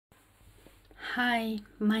Hi,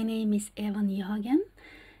 my name is Eva Nyhagen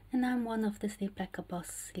and I'm one of the Sleep Like a Boss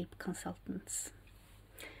sleep consultants.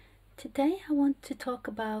 Today I want to talk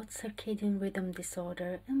about circadian rhythm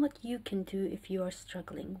disorder and what you can do if you are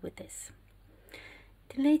struggling with this.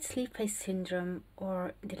 Delayed sleep phase syndrome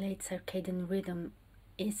or delayed circadian rhythm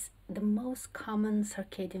is the most common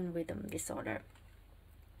circadian rhythm disorder.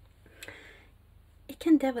 It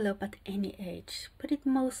can develop at any age, but it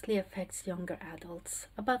mostly affects younger adults.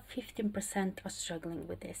 About 15% are struggling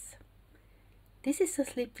with this. This is a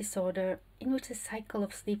sleep disorder in which the cycle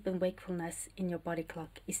of sleep and wakefulness in your body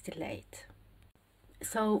clock is delayed.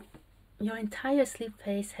 So, your entire sleep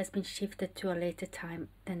phase has been shifted to a later time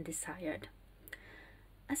than desired.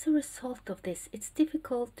 As a result of this, it's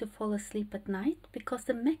difficult to fall asleep at night because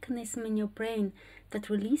the mechanism in your brain that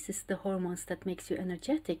releases the hormones that makes you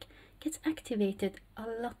energetic gets activated a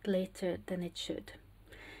lot later than it should.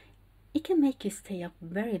 It can make you stay up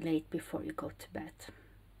very late before you go to bed.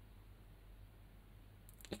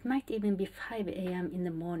 It might even be 5 a.m. in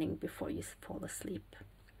the morning before you fall asleep.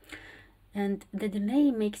 And the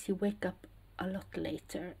delay makes you wake up a lot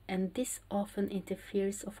later, and this often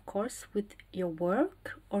interferes, of course, with your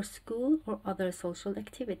work or school or other social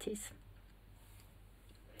activities.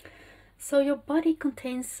 So your body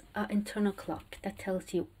contains an internal clock that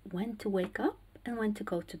tells you when to wake up and when to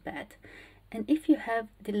go to bed. And if you have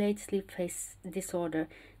delayed sleep phase disorder,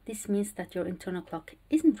 this means that your internal clock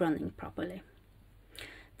isn't running properly.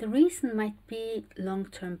 The reason might be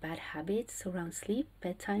long-term bad habits around sleep,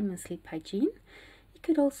 bedtime and sleep hygiene. It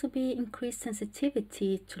could also be increased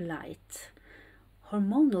sensitivity to light,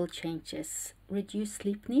 hormonal changes, reduced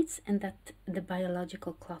sleep needs, and that the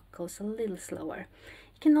biological clock goes a little slower.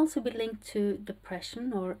 It can also be linked to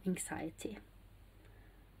depression or anxiety.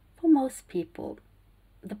 For most people,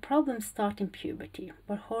 the problems start in puberty,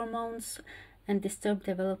 where hormones and disturbed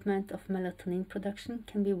development of melatonin production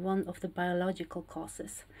can be one of the biological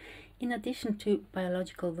causes. In addition to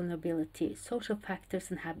biological vulnerability, social factors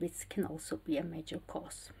and habits can also be a major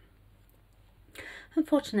cause.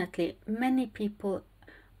 Unfortunately, many people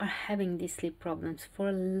are having these sleep problems for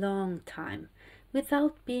a long time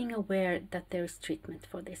without being aware that there is treatment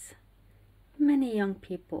for this. Many young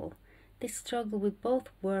people, they struggle with both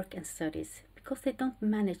work and studies because they don't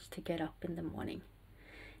manage to get up in the morning.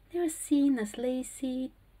 They are seen as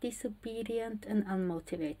lazy, disobedient, and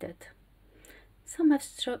unmotivated. Some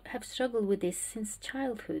have struggled with this since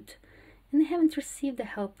childhood, and they haven't received the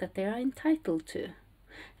help that they are entitled to.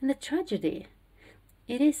 And the tragedy,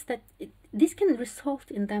 it is that this can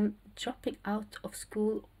result in them dropping out of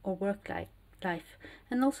school or work life,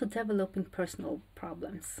 and also developing personal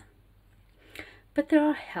problems. But there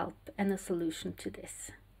are help and a solution to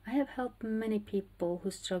this. I have helped many people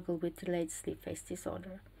who struggle with delayed sleep phase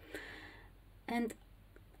disorder. And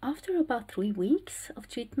after about 3 weeks of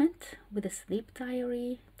treatment with a sleep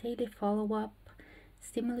diary, daily follow-up,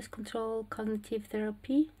 stimulus control, cognitive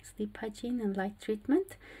therapy, sleep hygiene and light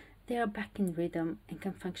treatment, they are back in rhythm and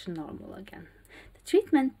can function normal again. The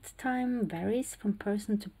treatment time varies from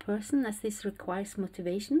person to person as this requires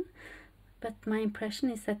motivation, but my impression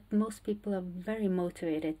is that most people are very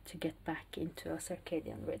motivated to get back into a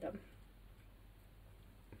circadian rhythm.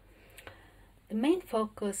 The main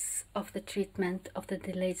focus of the treatment of the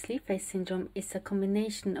delayed sleep phase syndrome is a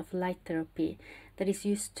combination of light therapy that is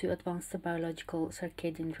used to advance the biological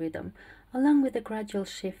circadian rhythm, along with a gradual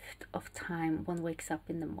shift of time one wakes up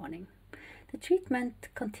in the morning. The treatment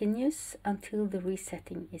continues until the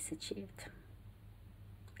resetting is achieved.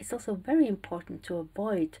 It's also very important to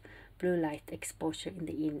avoid blue light exposure in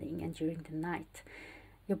the evening and during the night.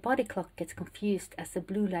 Your body clock gets confused as the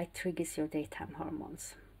blue light triggers your daytime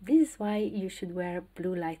hormones. This is why you should wear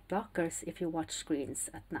blue light blockers if you watch screens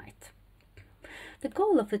at night. The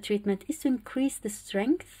goal of the treatment is to increase the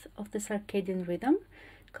strength of the circadian rhythm,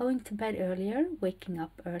 going to bed earlier, waking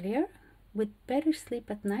up earlier, with better sleep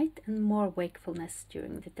at night and more wakefulness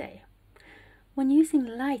during the day. When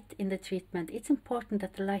using light in the treatment, it's important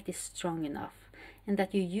that the light is strong enough and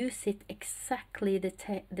that you use it exactly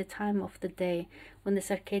the time of the day when the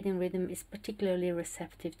circadian rhythm is particularly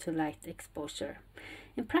receptive to light exposure.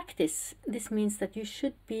 In practice, this means that you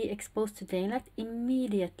should be exposed to daylight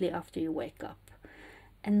immediately after you wake up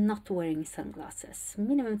and not wearing sunglasses,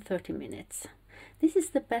 minimum 30 minutes. This is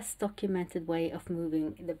the best documented way of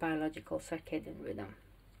moving the biological circadian rhythm.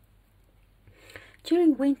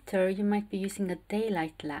 During winter, you might be using a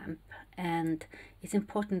daylight lamp, and it's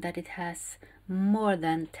important that it has more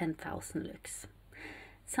than 10,000 lux.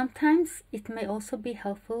 Sometimes it may also be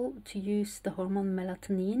helpful to use the hormone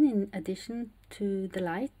melatonin in addition to the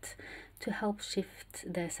light to help shift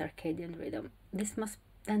the circadian rhythm. This must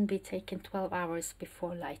then be taken 12 hours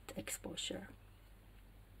before light exposure.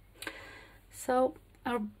 So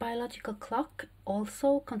our biological clock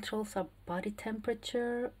also controls our body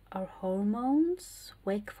temperature, our hormones,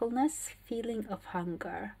 wakefulness, feeling of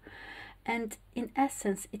hunger. And in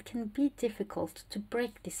essence, it can be difficult to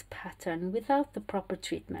break this pattern without the proper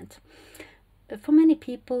treatment. For many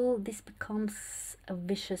people, this becomes a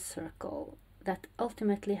vicious circle that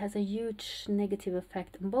ultimately has a huge negative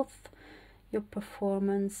effect on both your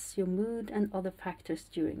performance, your mood, and other factors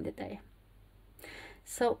during the day.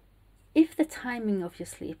 So, if the timing of your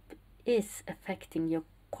sleep is affecting your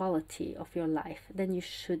quality of your life, then you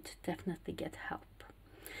should definitely get help.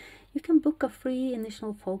 You can book a free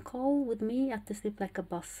initial phone call with me at the Sleep Like a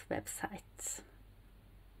Boss website.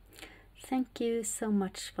 Thank you so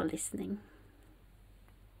much for listening.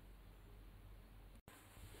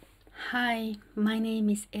 Hi, my name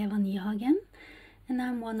is Eva Nyhagen, and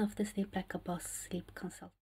I'm one of the Sleep Like a Boss sleep consultants.